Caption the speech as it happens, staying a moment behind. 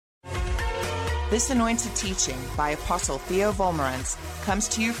This anointed teaching by Apostle Theo Wolmarans comes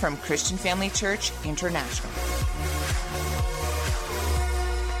to you from Christian Family Church International.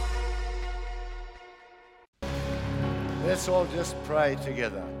 Let's all just pray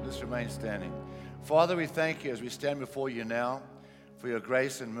together. Let's remain standing. Father, we thank you as we stand before you now for your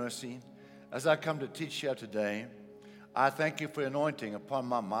grace and mercy. As I come to teach here today, I thank you for anointing upon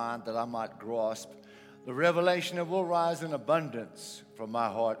my mind that I might grasp the revelation that will rise in abundance from my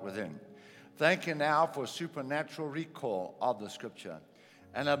heart within. Thank you now for supernatural recall of the Scripture.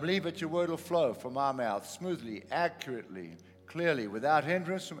 And I believe that your word will flow from our mouth smoothly, accurately, clearly, without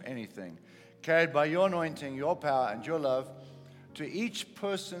hindrance from anything, carried by your anointing, your power, and your love to each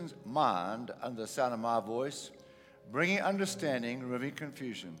person's mind under the sound of my voice, bringing understanding, removing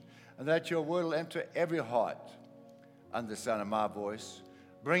confusion, and that your word will enter every heart under the sound of my voice,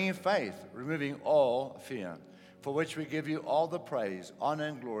 bringing faith, removing all fear, for which we give you all the praise, honor,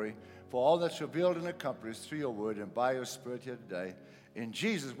 and glory for all that's revealed and accomplished through your word and by your Spirit here today. In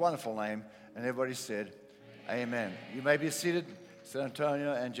Jesus' wonderful name, and everybody said, amen. You may be seated. San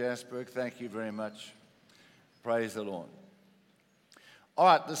Antonio and Jasper, thank you very much. Praise the Lord. All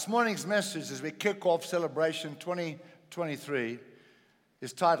right, this morning's message as we kick off Celebration 2023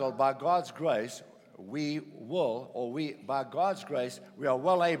 is titled, By God's Grace, by God's grace, we are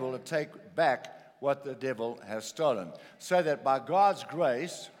well able to take back what the devil has stolen. So that by God's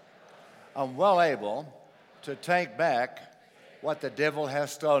grace, I'm well able to take back what the devil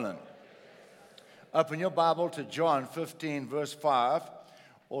has stolen. Open your Bible to John 15, verse 5,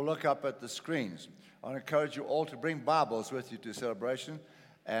 or look up at the screens. I encourage you all to bring Bibles with you to celebration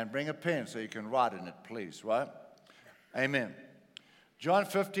and bring a pen so you can write in it, please, right? Amen. John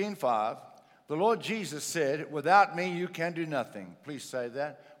 15, 5, the Lord Jesus said, without me you can do nothing. Please say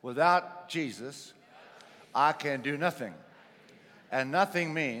that. Without Jesus, I can do nothing. And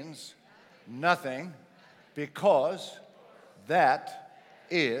nothing means nothing, because that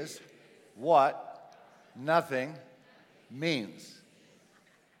is what nothing means.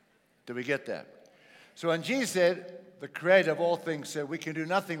 Do we get that? So when Jesus said, the creator of all things said, we can do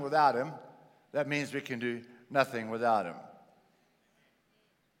nothing without him, that means we can do nothing without him.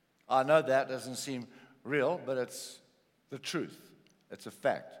 I know that doesn't seem real, but it's the truth. It's a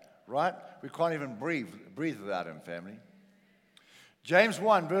fact, right? We can't even breathe without him, family. James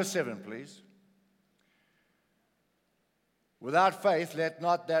 1, verse 7, please. Without faith, let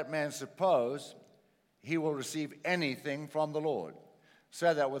not that man suppose he will receive anything from the Lord.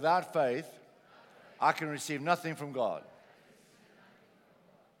 So that without faith, I can receive nothing from God.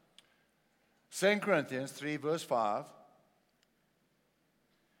 2 Corinthians 3, verse 5.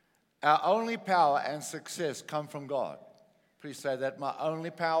 Our only power and success come from God. Please say that. My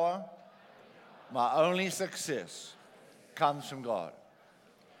only power, my only success comes from God.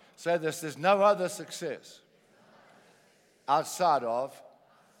 Say this, there's no other success outside of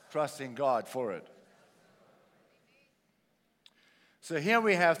trusting God for it. So here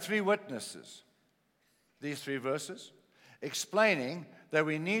we have three witnesses, these three verses, explaining that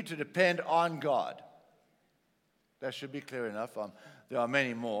we need to depend on God. That should be clear enough. There are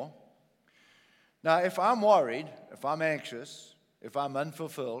many more. Now, if I'm worried, if I'm anxious, if I'm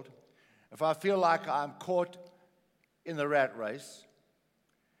unfulfilled, if I feel like I'm caught in the rat race,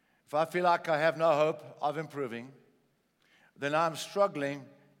 if I feel like I have no hope of improving, then I'm struggling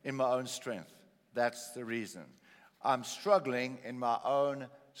in my own strength. That's the reason. I'm struggling in my own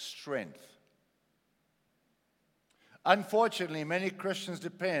strength. Unfortunately, many Christians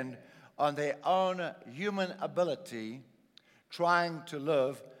depend on their own human ability, trying to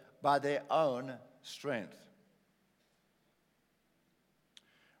live by their own strength.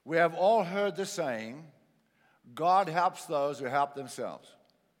 We have all heard the saying, God helps those who help themselves.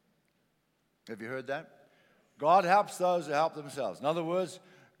 Have you heard that? God helps those who help themselves. In other words,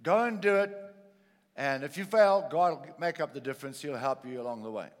 go and do it, and if you fail, God will make up the difference. He'll help you along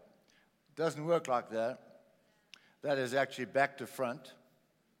the way. It doesn't work like that. That is actually back to front.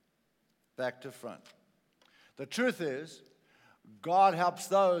 Back to front. The truth is, God helps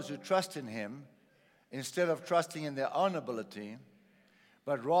those who trust in him instead of trusting in their own ability,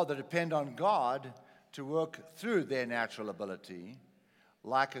 but rather depend on God to work through their natural ability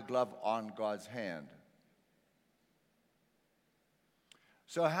like a glove on God's hand.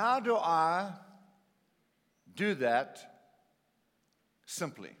 So how do I do that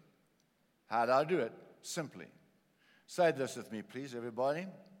simply? How do I do it simply? Say this with me, please, everybody.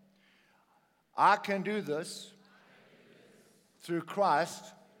 I can do this through Christ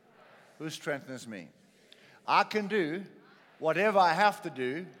who strengthens me. I can do whatever I have to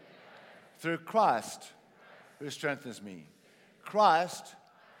do through Christ who strengthens me. Christ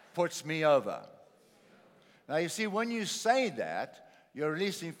puts me over. Now, you see, when you say that, you're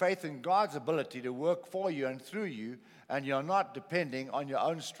releasing faith in God's ability to work for you and through you, and you're not depending on your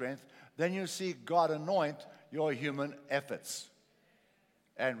own strength. Then you see God anoint your human efforts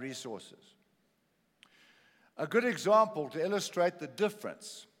and resources. A good example to illustrate the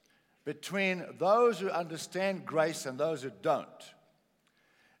difference between those who understand grace and those who don't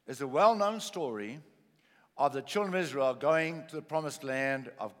is a well-known story of the children of Israel going to the promised land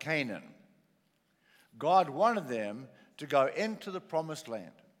of Canaan. God wanted them to go into the promised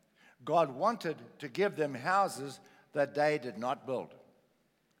land. God wanted to give them houses that they did not build.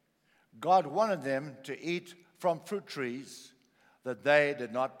 God wanted them to eat from fruit trees that they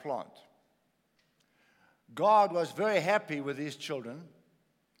did not plant. God was very happy with these children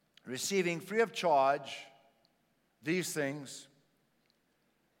receiving free of charge these things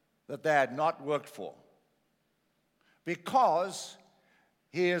that they had not worked for, because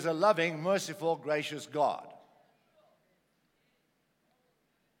He is a loving, merciful, gracious God.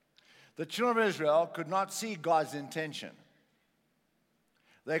 The children of Israel could not see God's intention.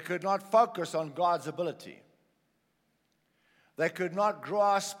 They could not focus on God's ability. They could not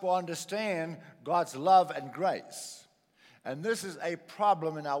grasp or understand God's love and grace. And this is a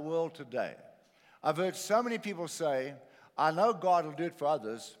problem in our world today. I've heard so many people say, I know God will do it for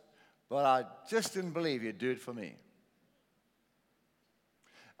others, but I just didn't believe He'd do it for me.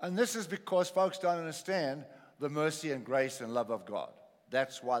 And this is because folks don't understand the mercy and grace and love of God.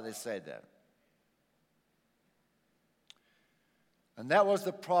 That's why they say that. And that was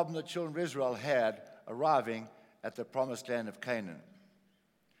the problem the children of Israel had arriving at the promised land of Canaan.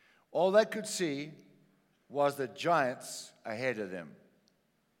 All they could see was the giants ahead of them.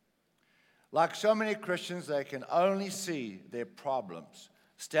 Like so many Christians, they can only see their problems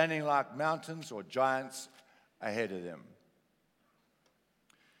standing like mountains or giants ahead of them.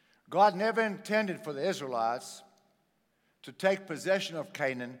 God never intended for the Israelites to take possession of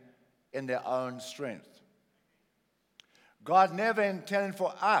Canaan in their own strength. God never intended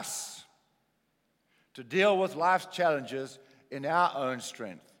for us to deal with life's challenges in our own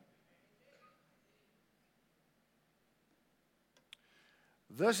strength.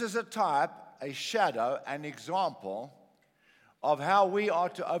 This is a type, a shadow, an example of how we are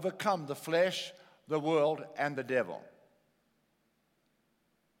to overcome the flesh, the world, and the devil.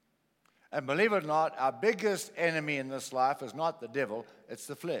 And believe it or not, our biggest enemy in this life is not the devil, it's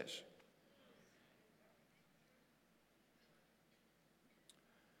the flesh.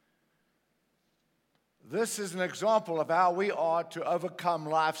 This is an example of how we are to overcome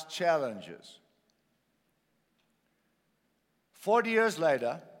life's challenges. 40 years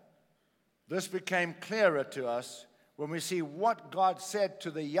later, this became clearer to us when we see what God said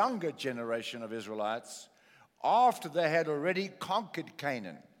to the younger generation of Israelites after they had already conquered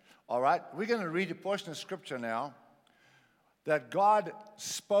Canaan. All right, we're going to read a portion of Scripture now that God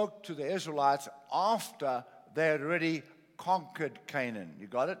spoke to the Israelites after they had already conquered Canaan. You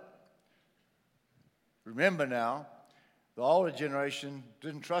got it? Remember now, the older generation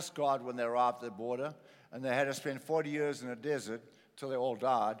didn't trust God when they arrived at the border, and they had to spend 40 years in the desert till they all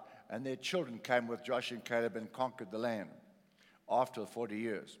died, and their children came with Joshua and Caleb and conquered the land after the 40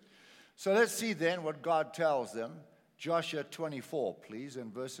 years. So let's see then what God tells them. Joshua 24, please,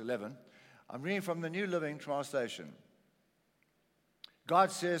 in verse 11. I'm reading from the New Living Translation.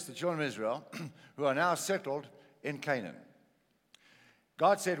 God says to the children of Israel, who are now settled in Canaan,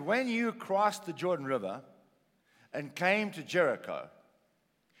 God said, when you crossed the Jordan River and came to Jericho,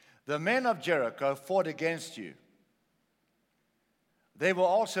 the men of Jericho fought against you. There were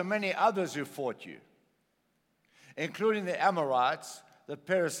also many others who fought you, including the Amorites, the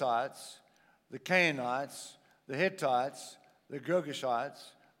Perizzites, the Canaanites, the Hittites, the Girgashites,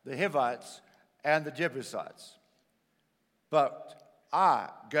 the Hivites, and the Jebusites. But I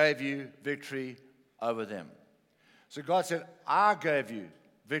gave you victory over them. So God said, I gave you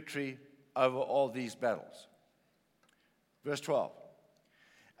victory over all these battles. Verse 12.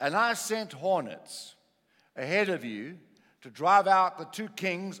 And I sent hornets ahead of you to drive out the two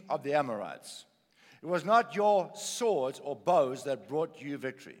kings of the Amorites. It was not your swords or bows that brought you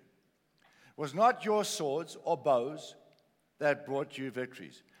victory. It was not your swords or bows that brought you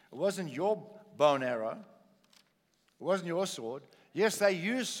victories. It wasn't your bow and arrow. It wasn't your sword. Yes, they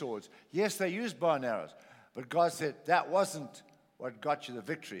used swords. Yes, they used bow and arrows. But God said that wasn't what got you the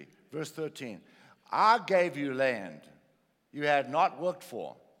victory. Verse 13, I gave you land you had not worked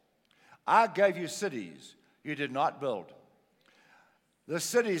for. I gave you cities you did not build. The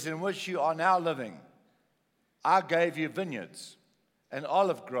cities in which you are now living, I gave you vineyards and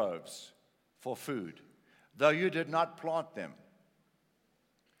olive groves for food, though you did not plant them.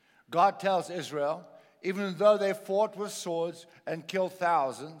 God tells Israel, even though they fought with swords and killed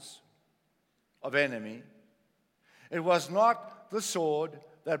thousands of enemy, it was not the sword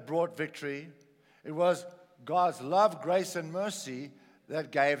that brought victory. It was God's love, grace, and mercy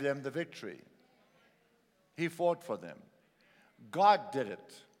that gave them the victory. He fought for them. God did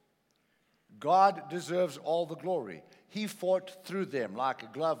it. God deserves all the glory. He fought through them like a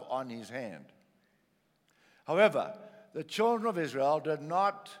glove on his hand. However, the children of Israel did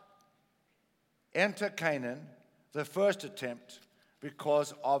not enter Canaan, the first attempt,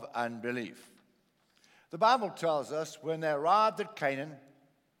 because of unbelief. The Bible tells us when they arrived at Canaan,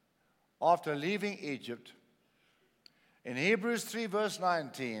 after leaving Egypt, in Hebrews 3 verse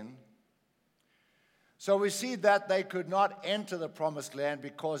 19, so we see that they could not enter the promised land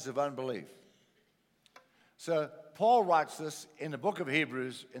because of unbelief. So Paul writes this in the book of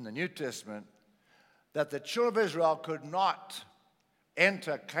Hebrews in the New Testament, that the children of Israel could not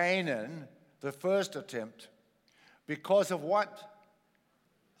enter Canaan, the first attempt, because of what?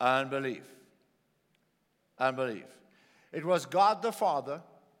 Unbelief. Unbelief. It was God the Father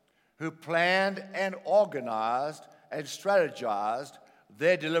who planned and organized and strategized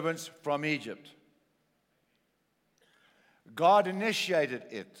their deliverance from Egypt. God initiated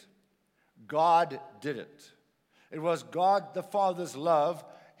it. God did it. It was God the Father's love,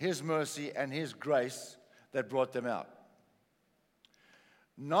 his mercy, and his grace that brought them out.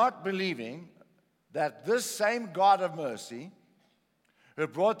 Not believing that this same God of mercy who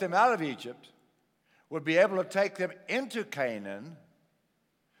brought them out of Egypt would be able to take them into Canaan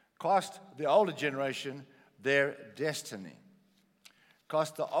cost the older generation their destiny.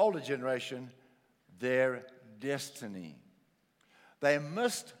 Cost the older generation their destiny. They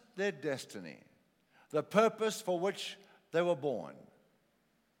missed their destiny, the purpose for which they were born,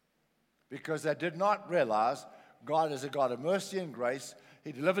 because they did not realize God is a God of mercy and grace.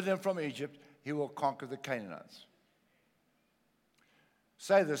 He delivered them from Egypt. He will conquer the Canaanites.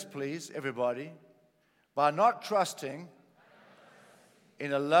 Say this, please, everybody. By not trusting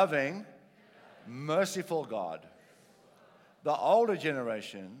in a loving, merciful God, the older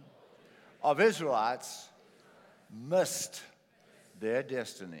generation of Israelites missed their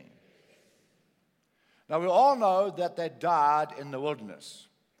destiny. Now, we all know that they died in the wilderness,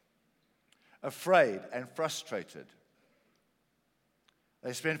 afraid and frustrated.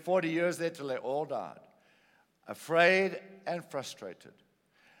 They spent 40 years there till they all died, afraid and frustrated.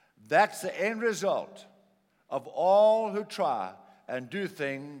 That's the end result of all who try and do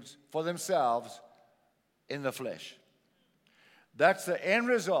things for themselves in the flesh. That's the end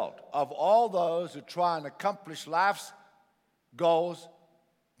result of all those who try and accomplish life's goals,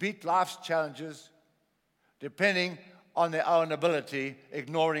 beat life's challenges, depending on their own ability,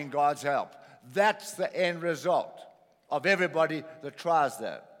 ignoring God's help. That's the end result of everybody that tries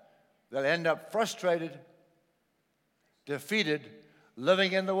that. They'll end up frustrated, defeated,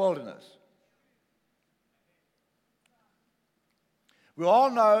 living in the wilderness. We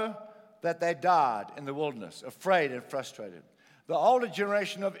all know that they died in the wilderness, afraid and frustrated. The older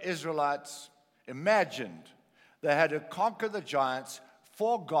generation of Israelites imagined they had to conquer the giants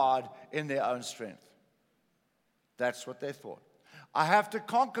for God in their own strength. That's what they thought. I have to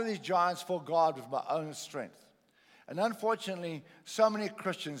conquer these giants for God with my own strength. And unfortunately, so many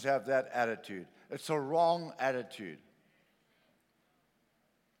Christians have that attitude. It's a wrong attitude.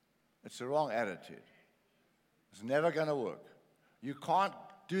 It's a wrong attitude. It's never going to work. You can't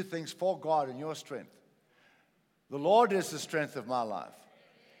do things for God in your strength. The Lord is the strength of my life.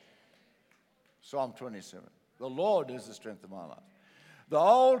 Psalm 27. The Lord is the strength of my life. The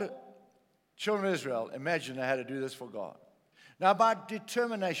old children of Israel imagined they had to do this for God. Now, by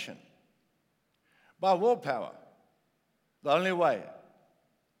determination, by willpower, the only way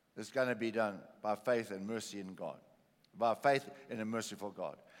is going to be done by faith and mercy in God, by faith in a merciful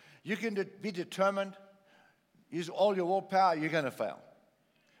God. You can be determined, use all your willpower, you're going to fail.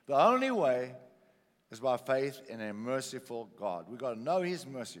 The only way is by faith in a merciful God. We've got to know He's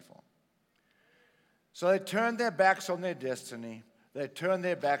merciful. So they turned their backs on their destiny. They turned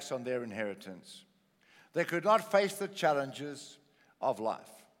their backs on their inheritance. They could not face the challenges of life.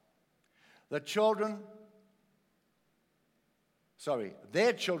 Their children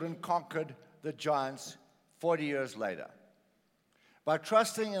conquered the giants 40 years later by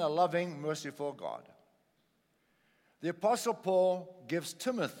trusting in a loving, merciful God. The Apostle Paul gives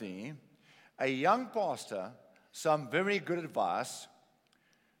Timothy, a young pastor, some very good advice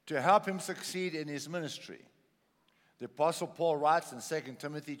to help him succeed in his ministry. The Apostle Paul writes in 2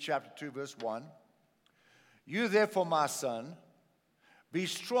 Timothy chapter 2, verse 1, "You therefore, my son, be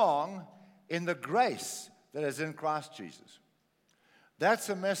strong in the grace that is in Christ Jesus." That's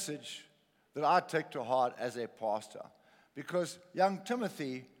a message that I take to heart as a pastor, because young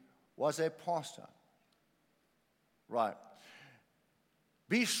Timothy was a pastor. Right.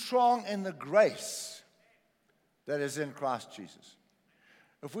 Be strong in the grace that is in Christ Jesus.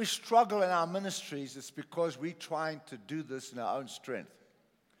 If we struggle in our ministries, it's because we're trying to do this in our own strength.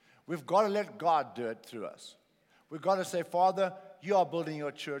 We've got to let God do it through us. We've got to say, Father, you are building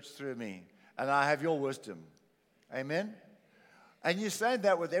your church through me, and I have your wisdom. Amen? And you say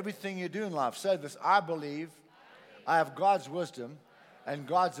that with everything you do in life. Say this: I believe I have God's wisdom and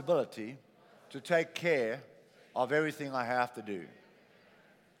God's ability to take care of everything I have to do.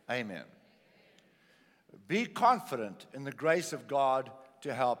 Amen. Be confident in the grace of God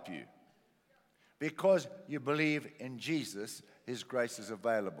to help you. Because you believe in Jesus, His grace is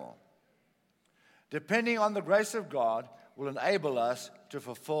available. Depending on the grace of God will enable us to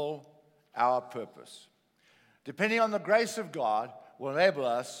fulfill our purpose. Depending on the grace of God will enable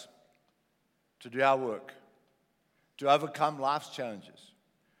us to do our work, to overcome life's challenges,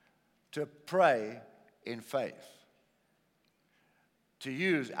 to pray in faith, to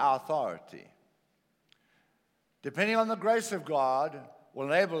use our authority. Depending on the grace of God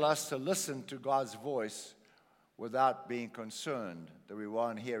will enable us to listen to God's voice without being concerned that we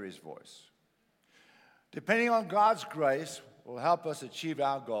won't hear His voice. Depending on God's grace will help us achieve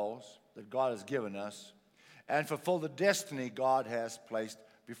our goals that God has given us and fulfill the destiny God has placed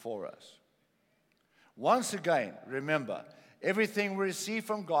before us. Once again, remember, everything we receive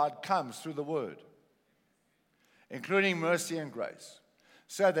from God comes through the Word, including mercy and grace,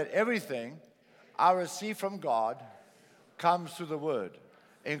 so that everything I receive from God comes through the Word,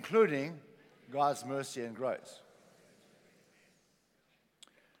 including God's mercy and grace.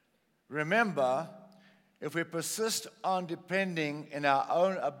 Remember, if we persist on depending in our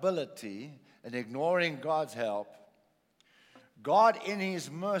own ability and ignoring God's help, God in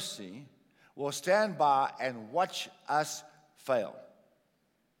His mercy will stand by and watch us fail.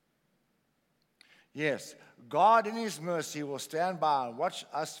 Yes, God in His mercy will stand by and watch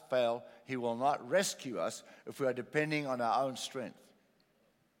us fail. He will not rescue us if we are depending on our own strength.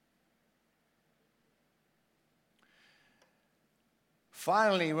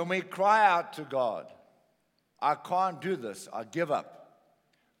 Finally, when we cry out to God, I can't do this, I give up,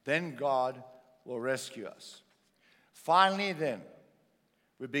 then God will rescue us. Finally, then,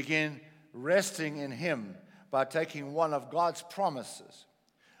 we begin resting in Him by taking one of God's promises,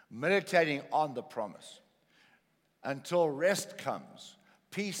 meditating on the promise, until rest comes,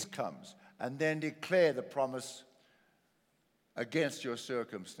 peace comes, and then declare the promise against your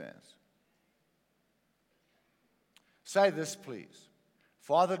circumstance. Say this, please.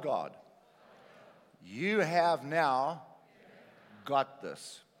 Father God, you have now got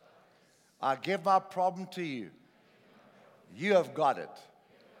this. I give my problem to you. You have got it.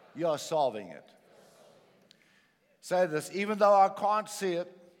 You are solving it. Say this, even though I can't see it,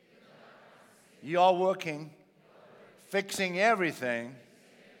 you are working, fixing everything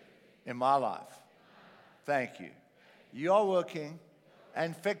in my life. Thank you. You are working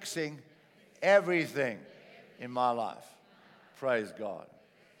and fixing everything in my life. Praise God.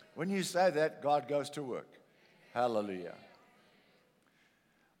 When you say that, God goes to work. Hallelujah.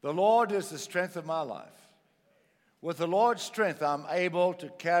 The Lord is the strength of my life. With the Lord's strength, I'm able to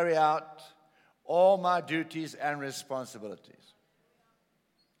carry out all my duties and responsibilities.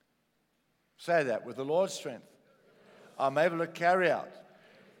 Say that. With the Lord's strength, I'm able to carry out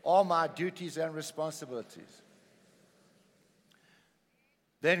all my duties and responsibilities.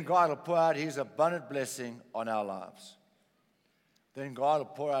 Then God will pour out His abundant blessing on our lives. Then God will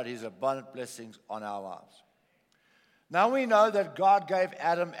pour out His abundant blessings on our lives. Now we know that God gave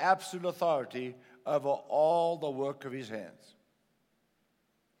Adam absolute authority over all the work of his hands.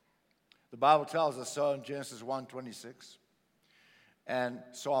 The Bible tells us so in Genesis 1:26 and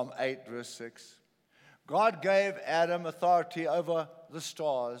Psalm 8, verse 6. God gave Adam authority over the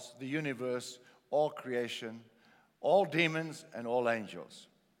stars, the universe, all creation, all demons, and all angels.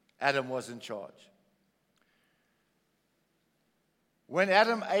 Adam was in charge. When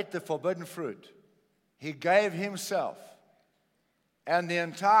Adam ate the forbidden fruit, he gave himself and the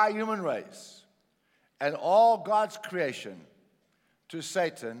entire human race and all God's creation to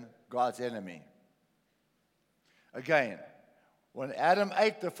Satan, God's enemy. Again, when Adam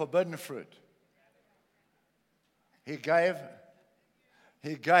ate the forbidden fruit, he gave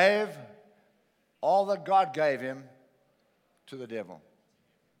all that God gave him to the devil.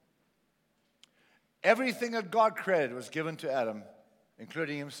 Everything that God created was given to Adam,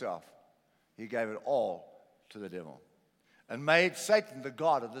 including himself. He gave it all to the devil and made Satan the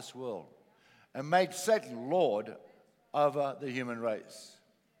god of this world and made Satan Lord over the human race.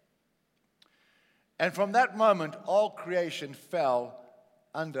 And from that moment, all creation fell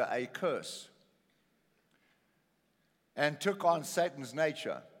under a curse and took on Satan's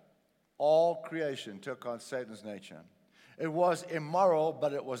nature. All creation took on Satan's nature. It was immoral,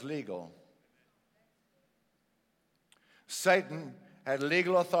 but it was legal. Satan had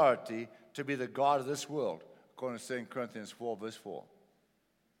legal authority to be the god of this world, according to 2 Corinthians 4, verse 4.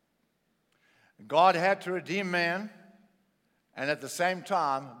 God had to redeem man, and at the same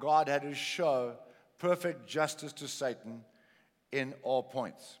time, God had to show perfect justice to Satan in all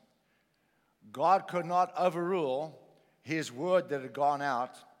points. God could not overrule his word that had gone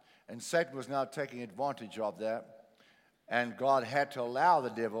out, and Satan was now taking advantage of that, and God had to allow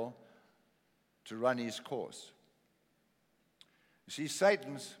the devil to run his course. You see,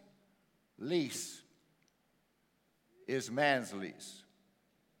 Satan's lease is man's lease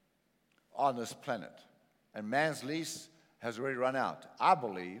on this planet, and man's lease has already run out. I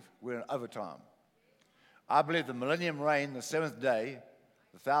believe we're in overtime. I believe the millennium reign, the seventh day,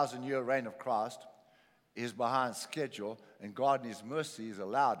 the 1,000-year reign of Christ, is behind schedule, and God in his mercy has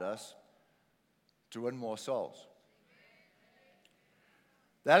allowed us to win more souls.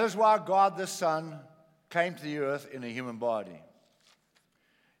 That is why God the Son came to the earth in a human body.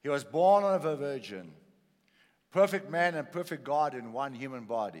 He was born of a virgin, perfect man and perfect God in one human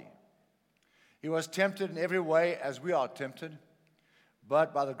body. He was tempted in every way as we are tempted,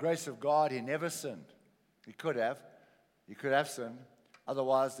 but by the grace of God, he never sinned. He could have sinned.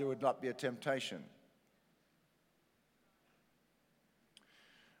 Otherwise, there would not be a temptation.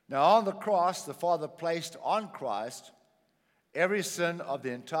 Now, on the cross, the Father placed on Christ every sin of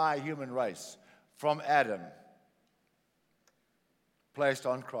the entire human race, from Adam, placed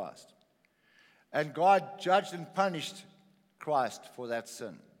on Christ. And God judged and punished Christ for that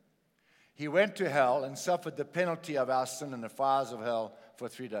sin. He went to hell and suffered the penalty of our sin in the fires of hell for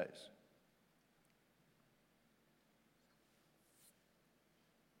 3 days.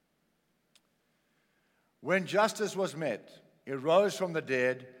 When justice was met, he rose from the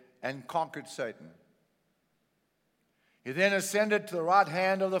dead and conquered Satan. He then ascended to the right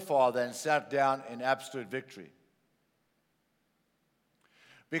hand of the Father and sat down in absolute victory.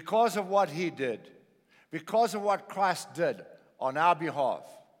 Because of what he did, because of what Christ did on our behalf,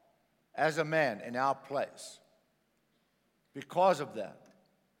 as a man in our place, because of that,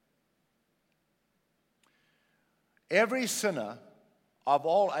 every sinner of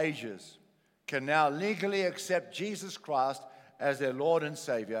all ages can now legally accept Jesus Christ as their Lord and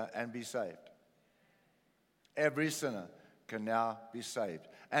Savior and be saved. Every sinner can now be saved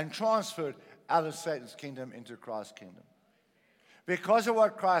and transferred out of Satan's kingdom into Christ's kingdom. Because of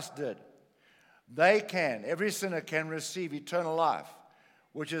what Christ did, every sinner can receive eternal life,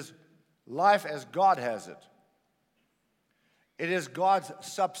 which is life as God has it. It is God's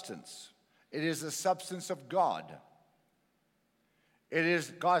substance. It is the substance of God. It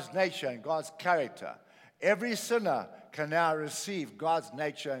is God's nature and God's character. Every sinner can now receive God's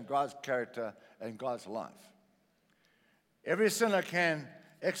nature and God's character and God's life. Every sinner can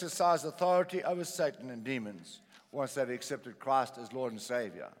exercise authority over Satan and demons once they've accepted Christ as Lord and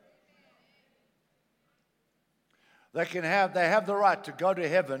Savior. They have the right to go to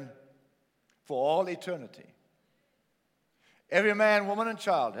heaven for all eternity. Every man, woman, and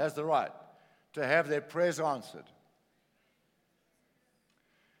child has the right to have their prayers answered.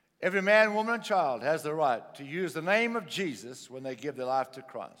 Every man, woman, and child has the right to use the name of Jesus when they give their life to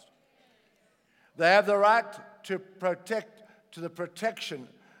Christ. They have the right to the protection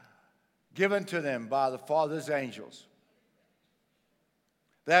given to them by the Father's angels.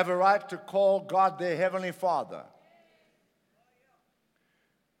 They have a right to call God their Heavenly Father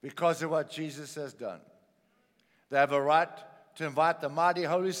because of what Jesus has done. They have a right to invite the mighty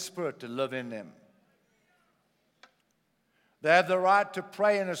Holy Spirit to live in them. They have the right to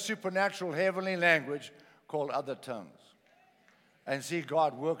pray in a supernatural heavenly language called other tongues and see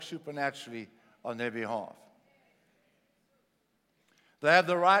God work supernaturally on their behalf. They have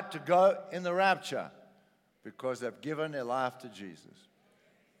the right to go in the rapture because they've given their life to Jesus.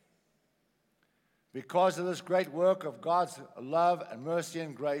 Because of this great work of God's love and mercy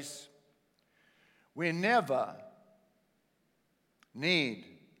and grace, we never need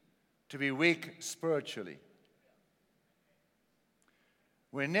to be weak spiritually.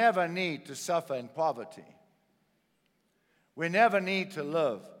 We never need to suffer in poverty. We never need to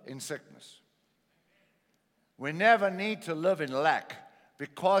live in sickness. We never need to live in lack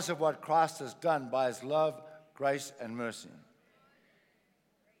because of what Christ has done by his love, grace, and mercy.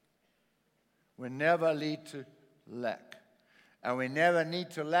 We never need to lack. And we never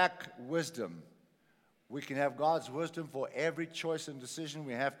need to lack wisdom. We can have God's wisdom for every choice and decision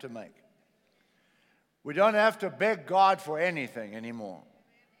we have to make. We don't have to beg God for anything anymore.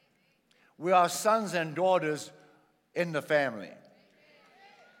 We are sons and daughters in the family.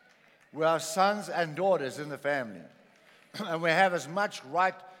 We are sons and daughters in the family. And we have as much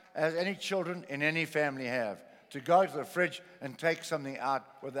right as any children in any family have to go to the fridge and take something out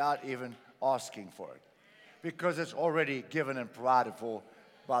without even asking for it, because it's already given and provided for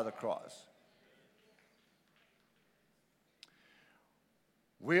by the cross.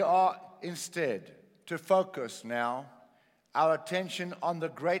 We are instead to focus now our attention on the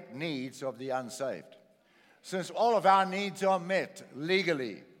great needs of the unsaved. Since all of our needs are met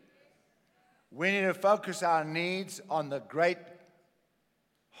legally, we need to focus our needs on the great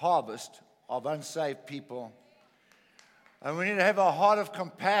harvest of unsaved people. And we need to have a heart of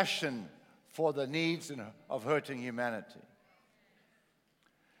compassion for the needs of hurting humanity.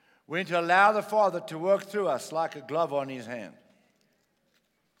 We need to allow the Father to work through us like a glove on His hand.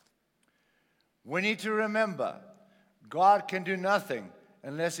 We need to remember God can do nothing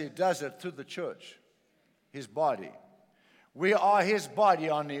unless He does it through the church, His body. We are His body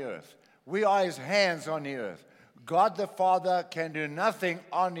on the earth. We are His hands on the earth. God the Father can do nothing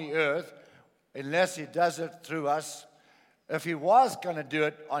on the earth unless He does it through us. If He was going to do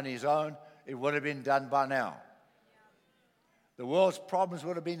it on His own, it would have been done by now. The world's problems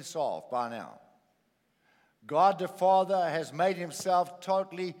would have been solved by now. God the Father has made Himself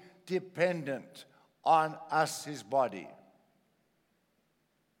totally dependent on us, His body.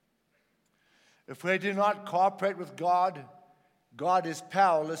 If we do not cooperate with God, God is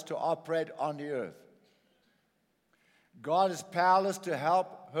powerless to operate on the earth. God is powerless to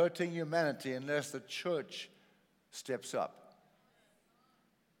help hurting humanity unless the church steps up.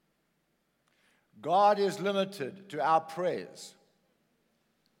 God is limited to our prayers.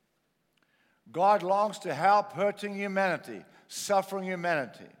 God longs to help hurting humanity, suffering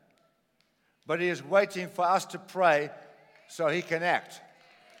humanity. But He is waiting for us to pray so He can act.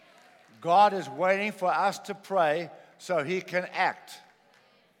 God is waiting for us to pray so He can act.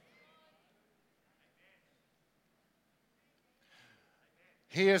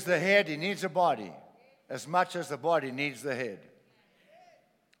 He is the head. He needs a body as much as the body needs the head.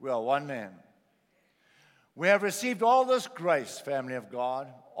 We are one man. We have received all this grace, family of God,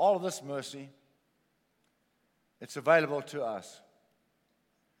 all of this mercy. It's available to us.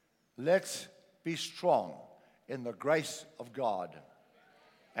 Let's be strong in the grace of God.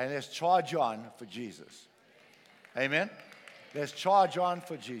 And let's charge on for Jesus. Amen? Let's charge on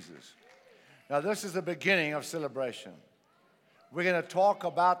for Jesus. Now, this is the beginning of celebration. We're going to talk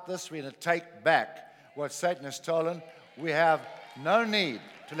about this. We're going to take back what Satan has stolen. We have no need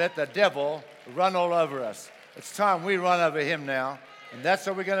to let the devil run all over us. It's time we run over him now. And that's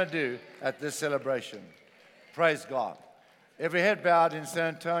what we're going to do at this celebration. Praise God. Every head bowed in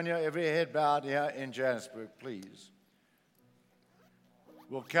San Antonio, every head bowed here in Johannesburg, please.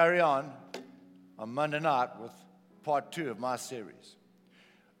 We'll carry on Monday night with part 2 of my series.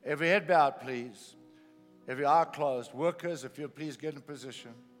 Every head bowed, please. Every eye closed. Workers, if you'll please get in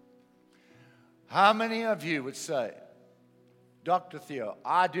position. How many of you would say, Dr. Theo,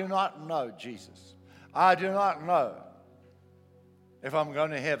 I do not know Jesus. I do not know if I'm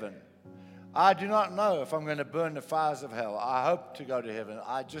going to heaven. I do not know if I'm going to burn the fires of hell. I hope to go to heaven.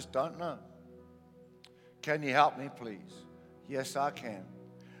 I just don't know. Can you help me, please? Yes, I can.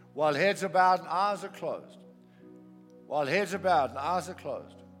 While heads are bowed and eyes are closed. While heads are bowed and eyes are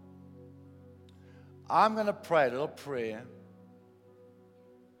closed. I'm going to pray a little prayer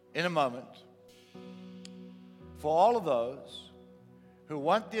in a moment for all of those who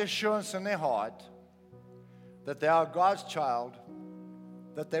want the assurance in their heart that they are God's child,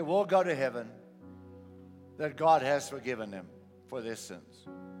 that they will go to heaven, that God has forgiven them for their sins.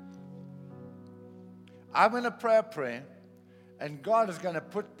 I'm going to pray a prayer, and God is going to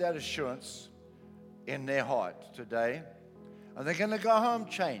put that assurance in their heart today, and they're going to go home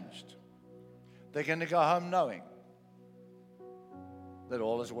changed. They're going to go home knowing that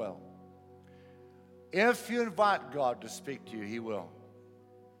all is well. If you invite God to speak to you, He will.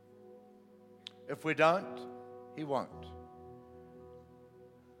 If we don't, He won't.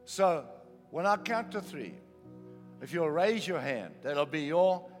 So, when I count to 3, if you'll raise your hand, that'll be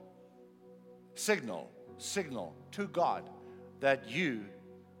your signal to God that you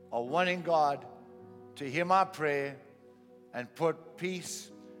are wanting God to hear my prayer and put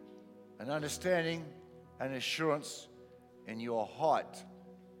peace and understanding and assurance in your heart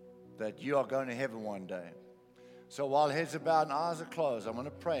that you are going to heaven one day. So while heads are bowed and eyes are closed, I'm going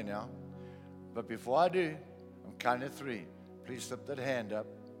to pray now. But before I do, I'm counting to 3. Please slip that hand up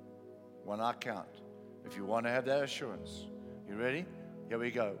when I count. If you want to have that assurance. You ready? Here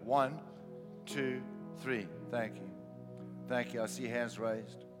we go. 1, 2, 3. Thank you. Thank you. I see hands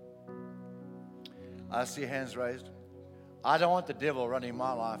raised. I see hands raised. I don't want the devil running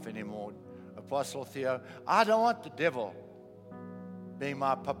my life anymore. Apostle Theo, I don't want the devil being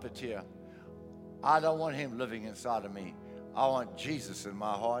my puppeteer. I don't want him living inside of me. I want Jesus in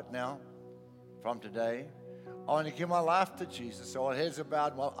my heart now. From today, I want to give my life to Jesus. So while heads are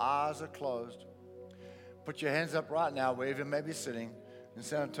bowed, while eyes are closed, put your hands up right now, wherever you may be sitting, in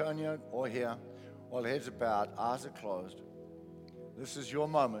San Antonio or here, while heads are bowed, eyes are closed. This is your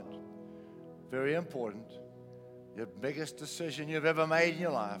moment. Very important. Your biggest decision you've ever made in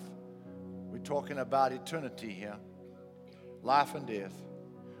your life. We're talking about eternity here. Life and death.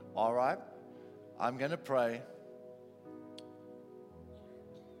 All right? I'm going to pray.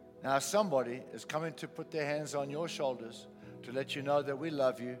 Now somebody is coming to put their hands on your shoulders to let you know that we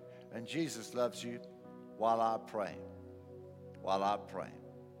love you and Jesus loves you while I pray. While I pray.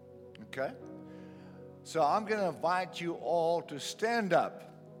 Okay? So I'm going to invite you all to stand up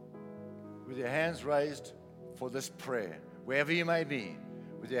with your hands raised for this prayer. Wherever you may be,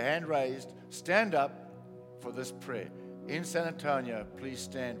 with your hand raised, stand up for this prayer. In San Antonio, please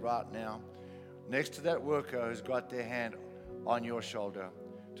stand right now next to that worker who's got their hand on your shoulder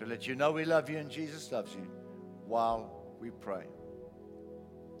to let you know we love you and Jesus loves you while we pray.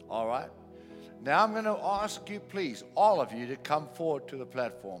 All right? Now I'm going to ask you, please, all of you to come forward to the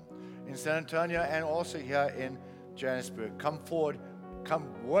platform in San Antonio and also here in Johannesburg. Come forward. Come,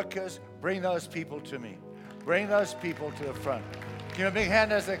 workers, bring those people to me. Bring those people to the front. Give them a big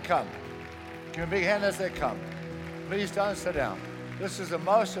hand as they come. Give them a big hand as they come. Please don't sit down. This is the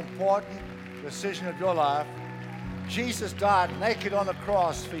most important decision of your life. Jesus died naked on the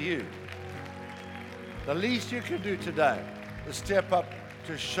cross for you. The least you can do today is step up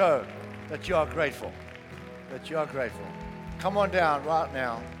to show that you are grateful. That you are grateful. Come on down right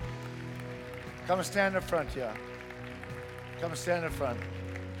now. Come and stand in front here. Come and stand in front.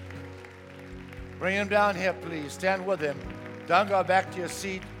 Bring him down here, please. Stand with him. Don't go back to your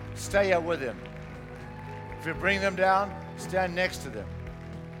seat. Stay here with him. If you bring them down, stand next to them.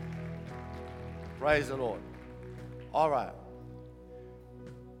 Praise the Lord. All right.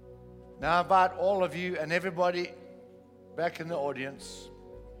 Now I invite all of you and everybody back in the audience,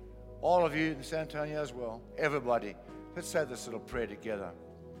 all of you in San Antonio as well, everybody, let's say this little prayer together,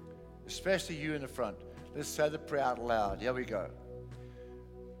 especially you in the front. Let's say the prayer out loud. Here we go.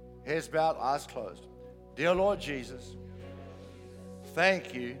 Heads bowed, eyes closed. Dear Lord Jesus,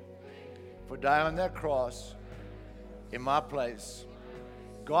 thank you for dying on that cross in my place.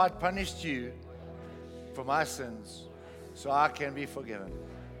 God punished you for my sins so I can be forgiven.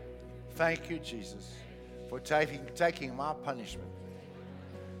 Thank you, Jesus, for taking my punishment.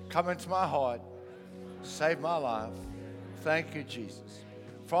 Come into my heart, save my life. Thank you, Jesus.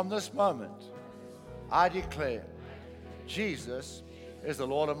 From this moment, I declare Jesus is the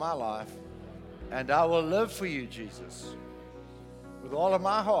Lord of my life, and I will live for you, Jesus, with all of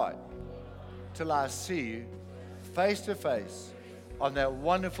my heart till I see you face to face on that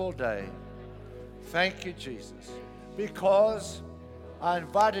wonderful day. Thank you, Jesus, because I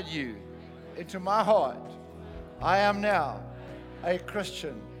invited you into my heart. I am now a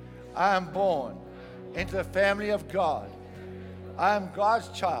Christian. I am born into the family of God. I am God's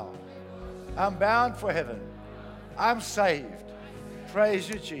child. I'm bound for heaven. I'm saved. Praise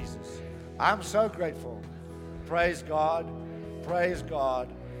you, Jesus. I'm so grateful. Praise God. Praise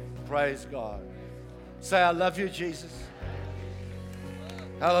God. Praise God. Say, I love you, Jesus.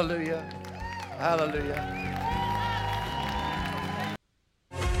 Hallelujah. Hallelujah.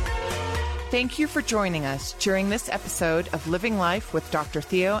 Thank you for joining us during this episode of Living Life with Dr.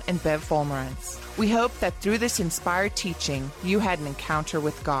 Theo and Bev Wolmarans. We hope that through this inspired teaching, you had an encounter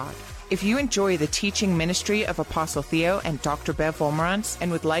with God. If you enjoy the teaching ministry of Apostle Theo and Dr. Bev Wolmarans and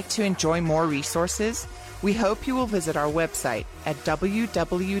would like to enjoy more resources, we hope you will visit our website at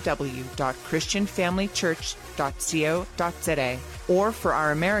www.christianfamilychurch.co.za, or for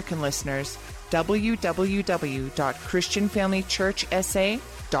our American listeners,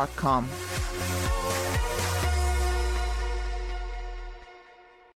 www.christianfamilychurchsa.com.